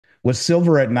With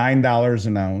silver at $9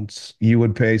 an ounce, you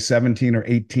would pay 17 or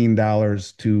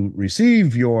 $18 to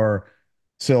receive your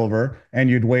silver, and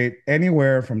you'd wait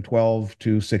anywhere from 12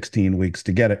 to 16 weeks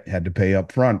to get it. Had to pay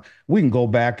up front. We can go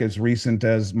back as recent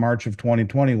as March of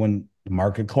 2020 when the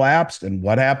market collapsed. And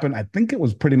what happened? I think it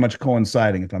was pretty much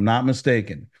coinciding, if I'm not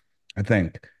mistaken. I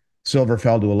think silver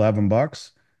fell to 11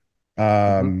 bucks.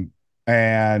 Mhm. Um,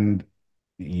 and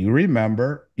you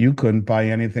remember you couldn't buy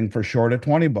anything for short of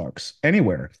 20 bucks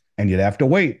anywhere, and you'd have to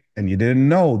wait, and you didn't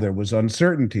know there was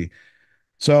uncertainty.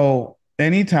 So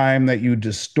anytime that you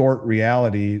distort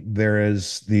reality, there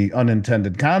is the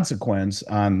unintended consequence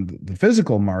on the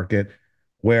physical market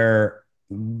where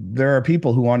there are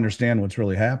people who understand what's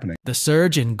really happening. The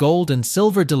surge in gold and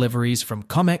silver deliveries from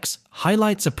COMEX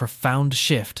highlights a profound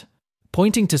shift,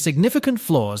 pointing to significant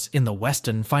flaws in the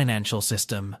Western financial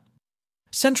system.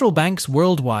 Central banks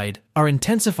worldwide are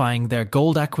intensifying their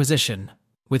gold acquisition,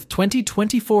 with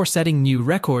 2024 setting new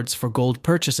records for gold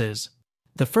purchases.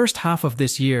 The first half of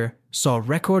this year saw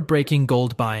record-breaking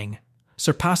gold buying,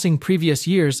 surpassing previous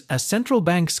years as central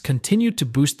banks continued to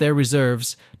boost their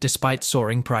reserves despite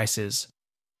soaring prices.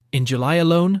 In July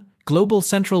alone, global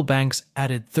central banks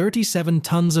added 37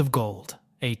 tons of gold,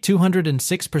 a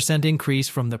 206% increase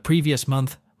from the previous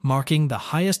month, marking the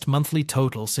highest monthly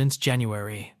total since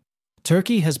January.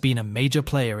 Turkey has been a major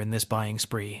player in this buying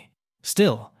spree.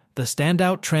 Still, the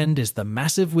standout trend is the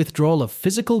massive withdrawal of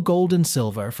physical gold and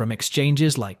silver from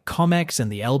exchanges like COMEX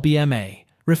and the LBMA,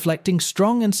 reflecting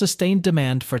strong and sustained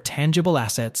demand for tangible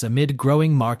assets amid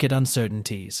growing market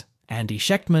uncertainties. Andy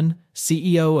Schectman,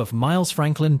 CEO of Miles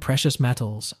Franklin Precious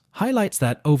Metals, highlights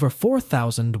that over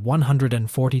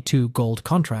 4,142 gold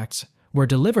contracts were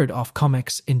delivered off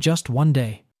COMEX in just one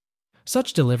day.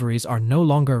 Such deliveries are no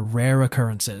longer rare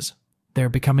occurrences. They're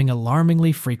becoming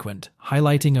alarmingly frequent,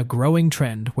 highlighting a growing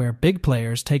trend where big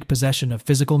players take possession of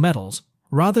physical metals,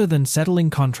 rather than settling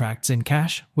contracts in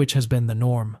cash, which has been the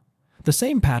norm. The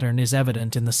same pattern is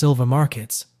evident in the silver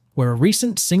markets, where a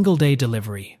recent single-day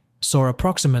delivery saw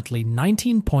approximately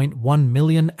 19.1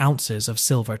 million ounces of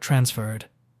silver transferred.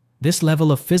 This level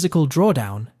of physical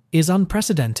drawdown is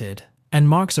unprecedented and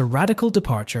marks a radical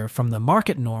departure from the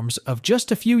market norms of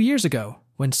just a few years ago,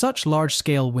 when such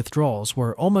large-scale withdrawals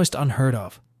were almost unheard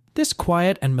of. This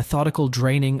quiet and methodical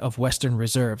draining of Western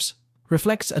reserves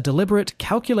reflects a deliberate,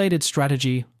 calculated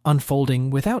strategy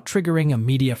unfolding without triggering a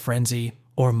media frenzy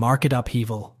or market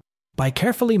upheaval. By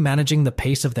carefully managing the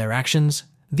pace of their actions,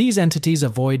 these entities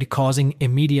avoid causing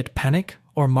immediate panic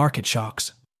or market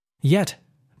shocks. Yet,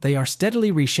 they are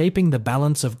steadily reshaping the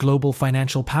balance of global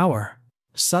financial power,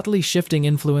 subtly shifting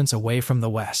influence away from the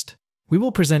West. We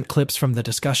will present clips from the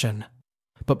discussion.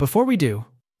 But before we do,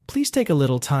 please take a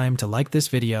little time to like this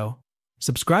video,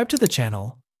 subscribe to the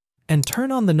channel, and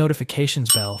turn on the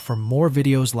notifications bell for more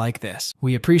videos like this.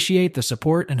 We appreciate the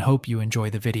support and hope you enjoy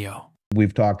the video.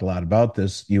 We've talked a lot about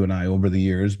this, you and I, over the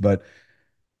years, but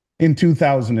in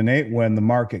 2008, when the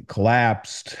market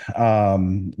collapsed,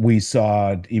 we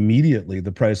saw immediately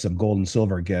the price of gold and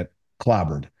silver get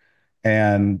clobbered.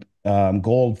 And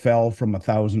gold fell from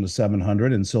 1,000 to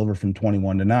 700 and silver from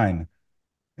 21 to 9.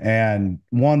 And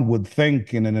one would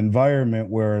think in an environment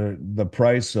where the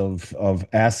price of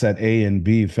asset A and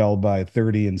B fell by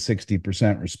 30 and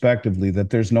 60% respectively, that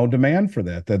there's no demand for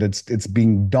that, that it's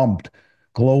being dumped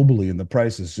globally and the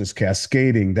price is just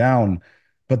cascading down.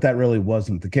 But that really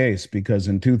wasn't the case, because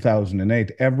in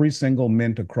 2008, every single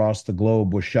mint across the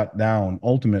globe was shut down.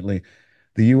 Ultimately,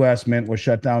 the US mint was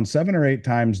shut down 7 or 8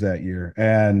 times that year,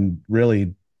 and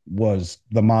really was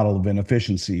the model of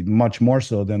inefficiency, much more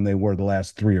so than they were the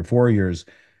last 3 or 4 years.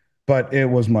 But it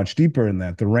was much deeper in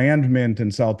that. The Rand Mint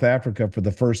in South Africa, for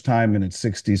the first time in its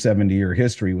 60, 70-year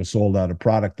history, was sold out of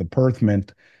product. The Perth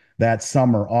Mint that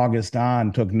summer, August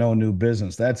on, took no new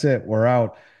business. That's it, we're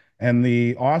out. And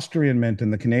the Austrian Mint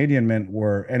and the Canadian Mint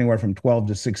were anywhere from 12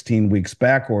 to 16 weeks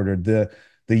back ordered. The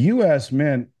US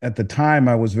Mint, at the time,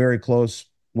 I was very close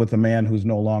with a man who's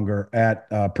no longer at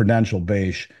Prudential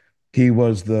Beige. He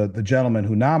was the gentleman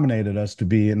who nominated us to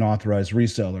be an authorized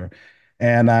reseller.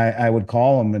 And I would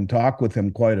call him and talk with him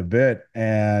quite a bit.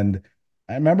 And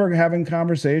I remember having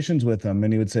conversations with him,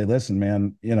 and he would say, listen,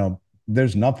 man,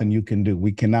 there's nothing you can do.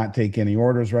 We cannot take any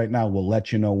orders right now. We'll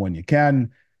let you know when you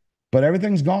can, but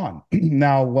everything's gone.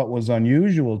 Now, what was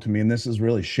unusual to me, and this has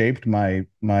really shaped my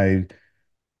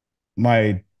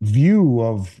view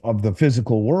of the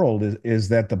physical world, is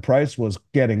that the price was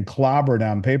getting clobbered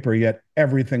on paper, yet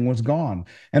everything was gone.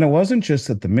 And it wasn't just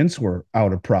that the mints were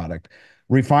out of product.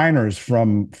 Refiners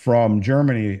from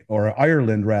Germany, or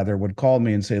Ireland rather, would call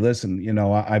me and say, listen,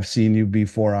 I've seen you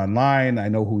before online. I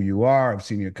know who you are. I've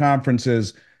seen your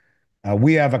conferences.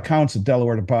 We have accounts at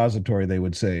Delaware Depository, they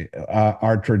would say.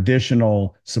 Our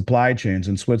traditional supply chains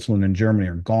in Switzerland and Germany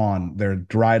are gone. They're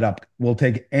dried up. We'll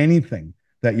take anything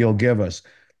that you'll give us.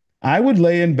 I would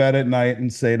lay in bed at night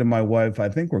and say to my wife, I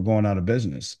think we're going out of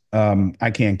business. I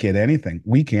can't get anything.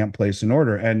 We can't place an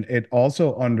order. And it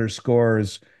also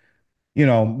underscores,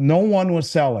 no one was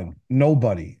selling.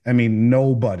 Nobody. I mean,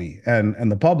 nobody.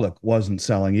 And the public wasn't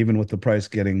selling, even with the price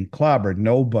getting clobbered.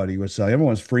 Nobody was selling.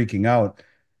 Everyone was freaking out.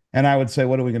 And I would say,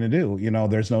 what are we going to do?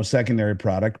 There's no secondary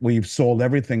product. We've sold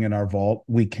everything in our vault.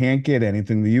 We can't get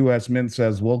anything. The US Mint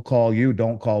says, we'll call you,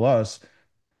 don't call us.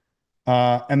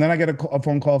 And then I get a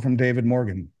phone call from David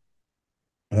Morgan,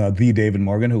 the David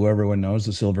Morgan, who everyone knows,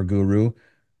 the silver guru,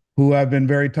 who I've been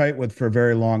very tight with for a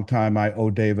very long time. I owe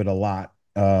David a lot.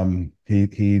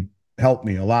 He helped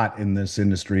me a lot in this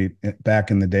industry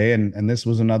back in the day, and this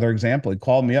was another example. He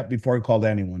called me up before he called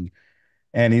anyone,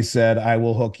 and he said, I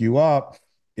will hook you up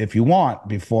if you want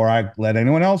before I let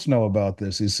anyone else know about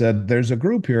this. He said, there's a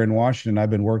group here in Washington I've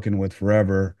been working with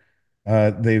forever.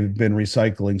 They've been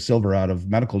recycling silver out of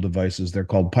medical devices. They're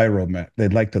called pyromet.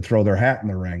 They'd like to throw their hat in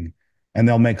the ring, and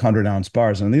they'll make 100-ounce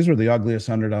bars. And these were the ugliest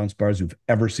 100-ounce bars you've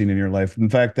ever seen in your life. In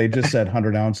fact, they just said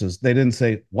 100 ounces. They didn't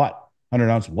say what,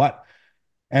 100 ounce what.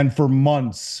 And for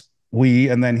months,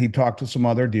 and then he talked to some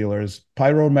other dealers.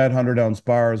 Pyromet 100-ounce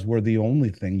bars were the only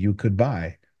thing you could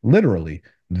buy, literally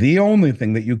the only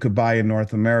thing that you could buy in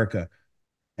North America.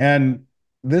 And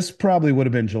this probably would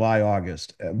have been July,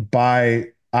 August. By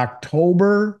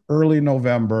October, early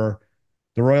November,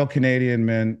 the Royal Canadian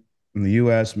Mint and the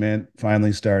US Mint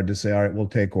finally started to say, all right, we'll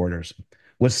take orders.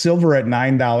 With silver at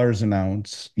 $9 an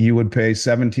ounce, you would pay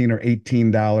 $17 or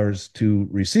 $18 to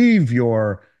receive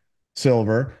your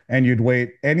silver, and you'd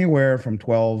wait anywhere from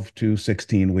 12 to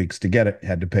 16 weeks to get it.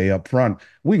 Had to pay up front.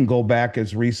 We can go back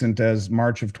as recent as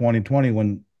March of 2020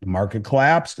 when the market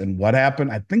collapsed. And what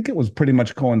happened? I think it was pretty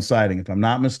much coinciding, if I'm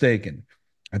not mistaken.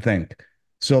 I think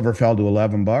silver fell to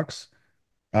 $11.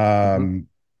 Mhm.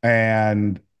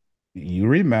 And you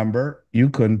remember you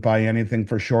couldn't buy anything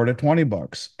for short of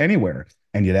 $20 anywhere,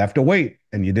 and you'd have to wait,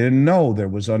 and you didn't know, there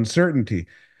was uncertainty.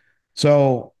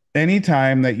 So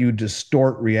anytime that you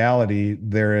distort reality,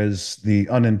 there is the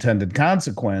unintended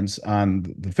consequence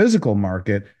on the physical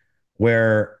market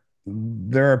where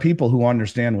there are people who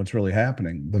understand what's really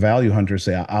happening. The value hunters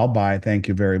say, I'll buy, thank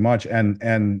you very much.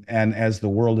 And as the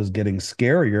world is getting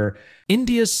scarier,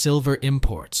 India's silver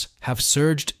imports have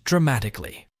surged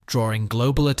dramatically, drawing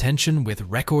global attention with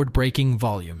record-breaking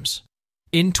volumes.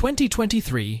 In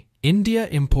 2023, India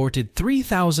imported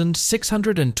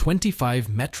 3,625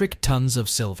 metric tons of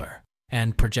silver,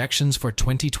 and projections for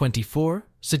 2024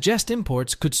 suggest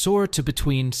imports could soar to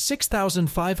between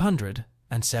 6,500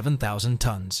 and 7,000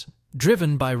 tons,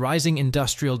 driven by rising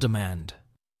industrial demand.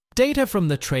 Data from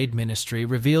the Trade Ministry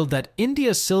revealed that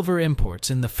India's silver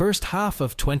imports in the first half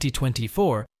of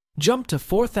 2024 jumped to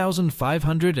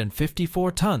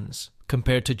 4,554 tons,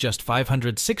 compared to just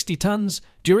 560 tons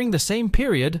during the same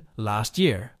period last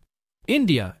year.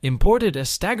 India imported a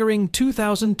staggering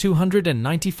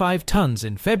 2,295 tons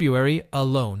in February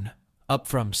alone, up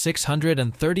from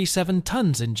 637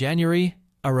 tons in January,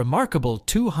 a remarkable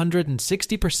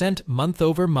 260%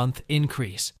 month-over-month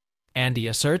increase. Andy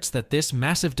asserts that this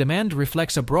massive demand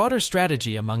reflects a broader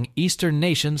strategy among Eastern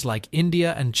nations like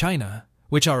India and China,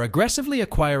 which are aggressively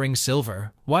acquiring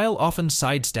silver while often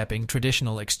sidestepping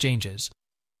traditional exchanges.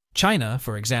 China,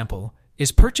 for example,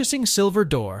 is purchasing silver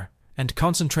d'or and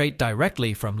concentrate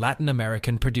directly from Latin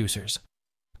American producers,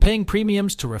 paying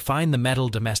premiums to refine the metal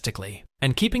domestically,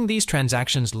 and keeping these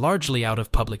transactions largely out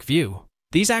of public view.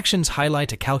 These actions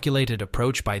highlight a calculated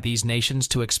approach by these nations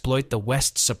to exploit the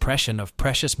West's suppression of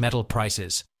precious metal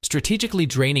prices, strategically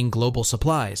draining global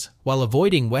supplies, while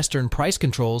avoiding Western price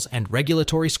controls and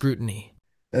regulatory scrutiny.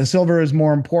 Silver is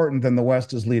more important than the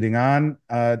West is leading on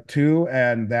to,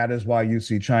 and that is why you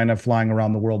see China flying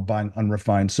around the world buying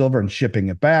unrefined silver and shipping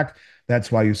it back.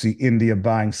 That's why you see India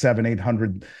buying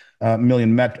 700,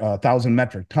 800,000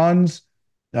 metric tons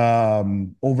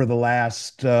over the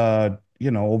last,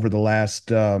 over the last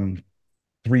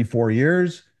 3, 4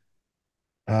 years.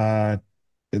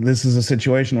 This is a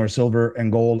situation where silver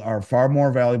and gold are far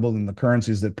more valuable than the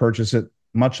currencies that purchase it.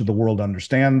 Much of the world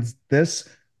understands this.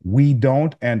 We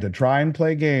don't. And to try and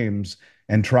play games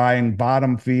and try and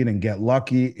bottom feed and get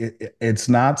lucky, it's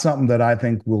not something that I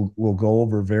think will go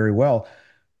over very well,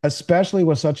 especially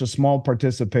with such a small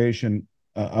participation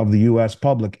of the U.S.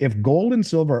 public. If gold and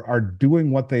silver are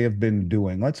doing what they have been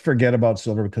doing, let's forget about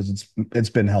silver because it's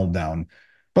been held down.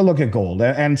 But look at gold,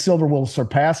 and silver will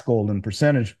surpass gold in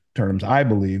percentage terms, I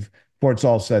believe, before it's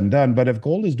all said and done. But if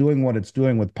gold is doing what it's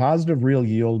doing with positive real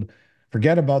yield,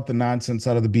 Forget about the nonsense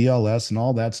out of the BLS and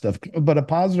all that stuff. But a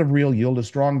positive real yield, a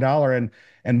strong dollar,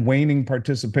 and waning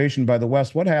participation by the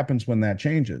West. What happens when that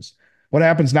changes? What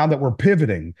happens now that we're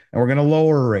pivoting and we're going to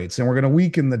lower rates and we're going to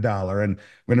weaken the dollar and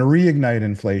we're going to reignite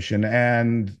inflation?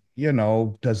 And,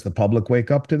 does the public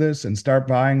wake up to this and start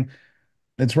buying?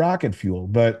 It's rocket fuel.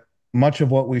 But much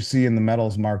of what we see in the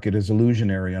metals market is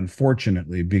illusionary,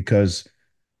 unfortunately, because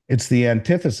it's the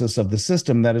antithesis of the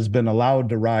system that has been allowed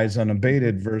to rise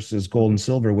unabated versus gold and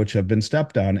silver, which have been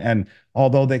stepped on. And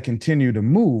although they continue to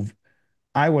move,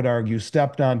 I would argue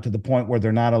stepped on to the point where they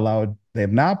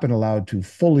have not been allowed to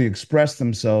fully express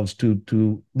themselves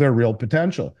to their real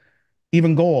potential.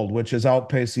 Even gold, which has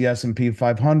outpaced the S&P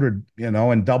 500,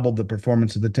 and doubled the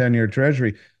performance of the 10-year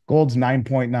Treasury. Gold's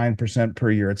 9.9%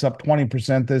 per year. It's up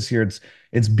 20% this year.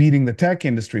 It's beating the tech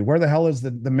industry. Where the hell is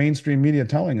the mainstream media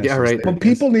telling us Yeah, this? right. What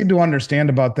people need to understand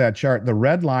about that chart, the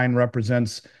red line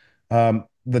represents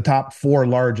the top four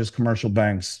largest commercial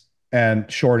banks and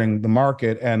shorting the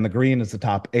market, and the green is the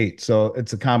top eight. So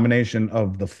it's a combination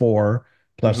of the four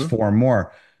plus four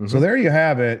more. So there you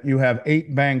have it. You have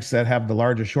eight banks that have the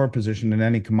largest short position in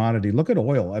any commodity. Look at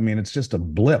oil. I mean, it's just a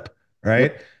blip,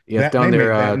 right? Yep. Yeah, down They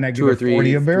there, made that 2 or 3,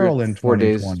 -40 a barrel in 4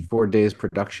 days, 2020. 4 days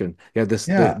production. Yeah,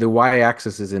 Yeah, the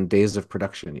y-axis is in days of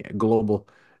production. Yeah, global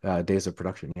days of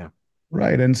production. Yeah.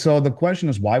 right. And so the question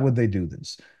is, why would they do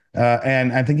this?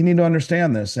 And I think you need to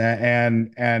understand this.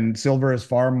 And silver is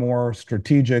far more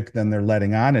strategic than they're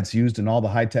letting on. It's used in all the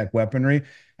high-tech weaponry,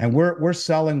 and we're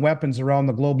selling weapons around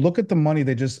the globe. Look at the money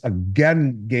they just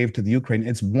again gave to the Ukraine.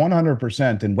 It's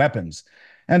 100% in weapons,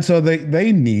 and so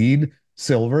they need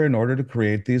silver in order to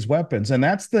create these weapons, and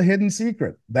that's the hidden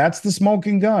secret. That's the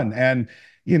smoking gun. And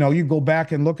you go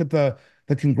back and look at the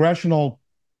congressional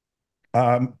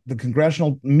the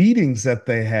congressional meetings that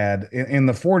they had in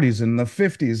the 40s and the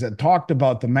 50s that talked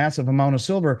about the massive amount of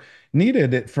silver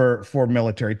needed it for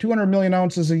military. 200 million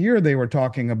ounces a year they were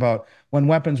talking about when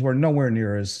weapons were nowhere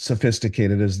near as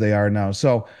sophisticated as they are now.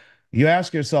 So you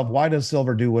ask yourself, why does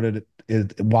silver do what it is?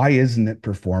 Why isn't it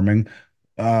performing?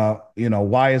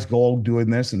 Why is gold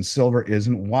doing this and silver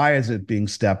isn't? Why is it being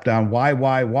stepped on? Why?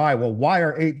 Well, why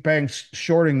are eight banks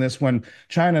shorting this when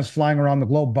China's flying around the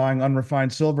globe buying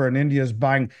unrefined silver and India is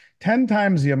buying 10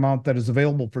 times the amount that is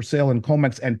available for sale in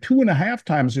COMEX and 2.5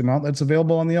 times the amount that's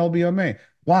available on the LBMA?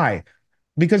 Why?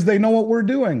 Because they know what we're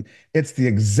doing. It's the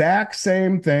exact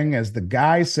same thing as the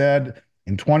guy said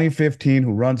in 2015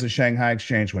 who runs the Shanghai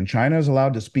Exchange. When China is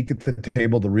allowed to speak at the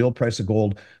table, the real price of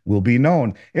gold will be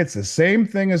known. It's the same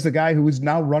thing as the guy who is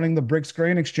now running the BRICS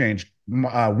Grain Exchange.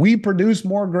 We produce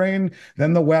more grain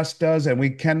than the West does, and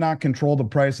we cannot control the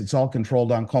price. It's all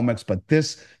controlled on COMEX, but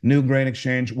this new grain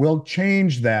exchange will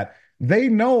change that. They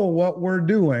know what we're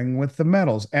doing with the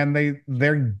metals, and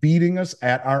they're beating us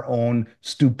at our own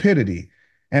stupidity.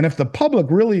 And if the public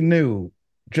really knew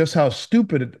just how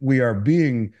stupid we are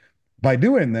being by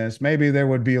doing this, maybe there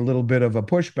would be a little bit of a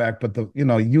pushback. But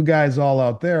you guys all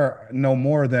out there know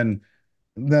more than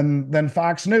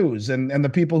Fox News and the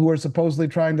people who are supposedly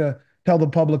trying to tell the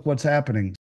public what's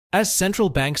happening. As central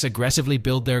banks aggressively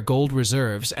build their gold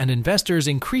reserves and investors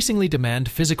increasingly demand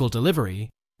physical delivery,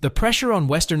 the pressure on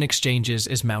Western exchanges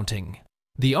is mounting.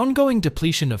 The ongoing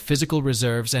depletion of physical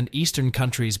reserves and Eastern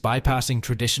countries bypassing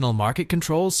traditional market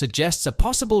controls suggests a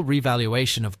possible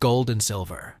revaluation of gold and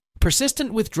silver.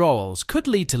 Persistent withdrawals could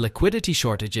lead to liquidity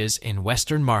shortages in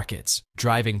Western markets,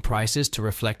 driving prices to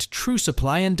reflect true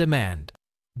supply and demand.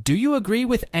 Do you agree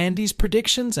with Andy's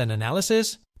predictions and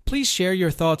analysis? Please share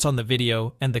your thoughts on the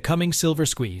video and the coming silver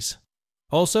squeeze.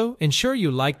 Also, ensure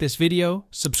you like this video,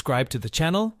 subscribe to the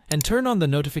channel, and turn on the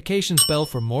notifications bell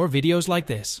for more videos like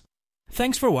this.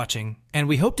 Thanks for watching, and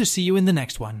we hope to see you in the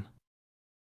next one.